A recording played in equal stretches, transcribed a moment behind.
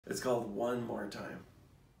It's called One More Time.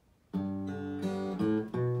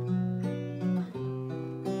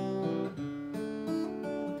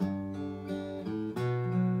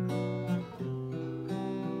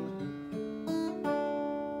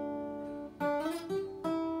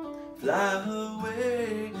 Fly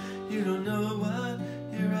away, you don't know what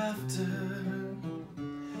you're after.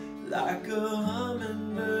 Like a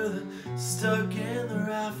hummingbird stuck in the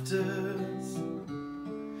rafters.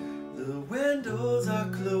 The windows are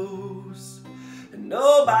closed and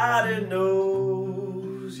nobody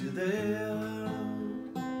knows you're there.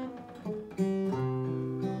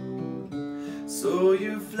 So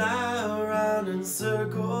you fly around in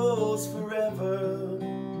circles forever.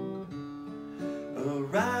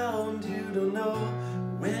 Around, you don't know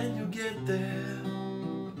when you get there.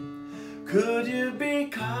 Could you be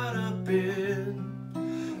caught up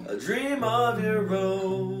in a dream of your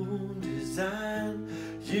own design?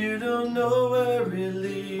 You don't know where it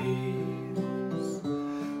leads.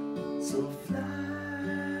 So fly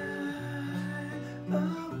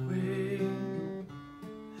away,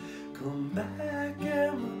 come back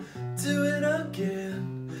and we'll do it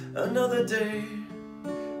again. Another day,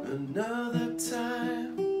 another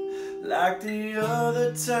time, like the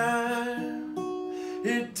other time.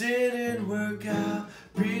 It didn't work out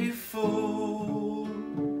before.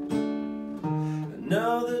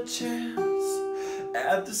 Another chance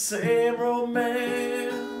at the same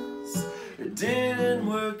romance. It didn't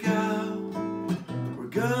work out. We're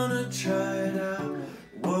gonna try it out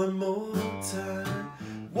one more time.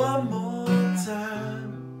 One more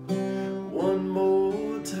time. One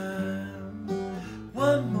more time.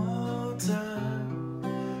 One more time.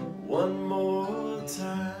 One more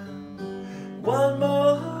time. One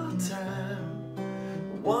more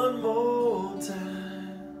time. One more time.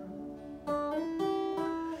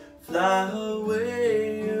 Fly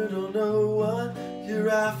away, you don't know what you're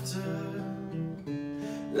after.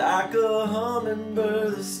 Like a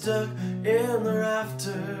hummingbird that's stuck in the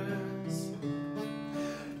rafters.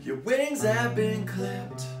 Your wings have been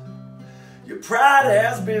clipped, your pride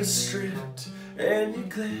has been stripped, and you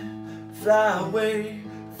can't fly away.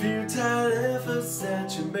 Futile efforts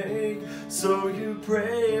that you make, so you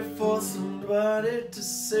pray for somebody to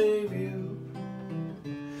save you.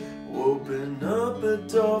 Open up a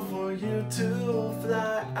door for you to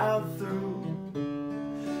fly out through.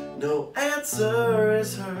 No answer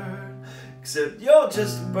is heard, except you're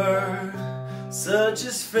just a bird. Such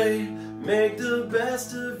is fate, make the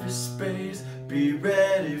best of your space. Be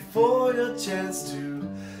ready for your chance to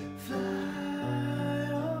fly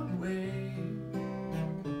away.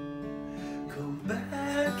 Come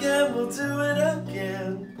back and we'll do it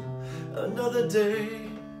again. Another day,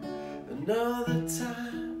 another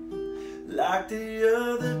time, like the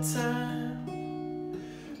other time.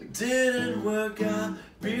 It didn't work out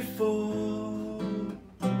before.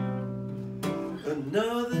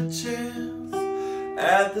 Another chance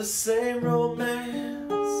at the same romance.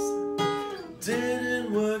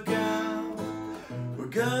 Didn't work out. We're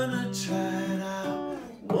gonna try it out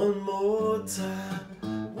one more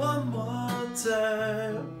time. One more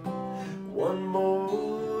time. One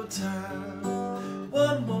more time.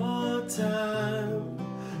 One more time.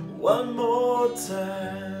 One more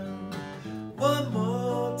time. One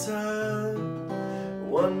more time.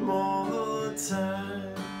 One more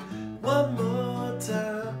time. One more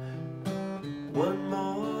time. One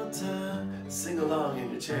more time. Sing along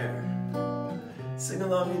in your chair. Sing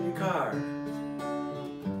along in your car.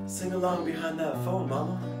 Sing along behind that phone,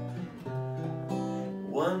 mama.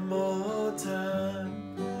 One more time.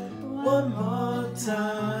 One more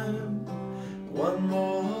time. One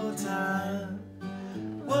more time.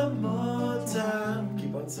 One more time.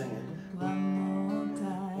 Keep on singing. One more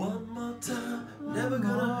time. One more time. Never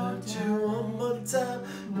gonna hurt you. One more time.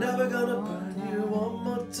 Never gonna burn you. One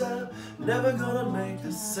more time. Never gonna make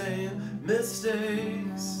the same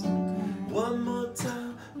mistakes. One more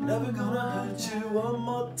time. Never gonna hurt you. One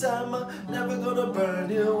more time. I'm never gonna burn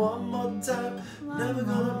you. One more time. Never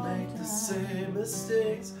gonna make the same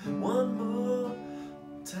mistakes. One more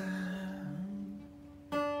time.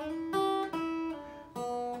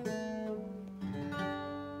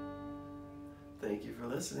 Thank you for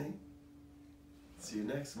listening. See you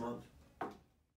next month.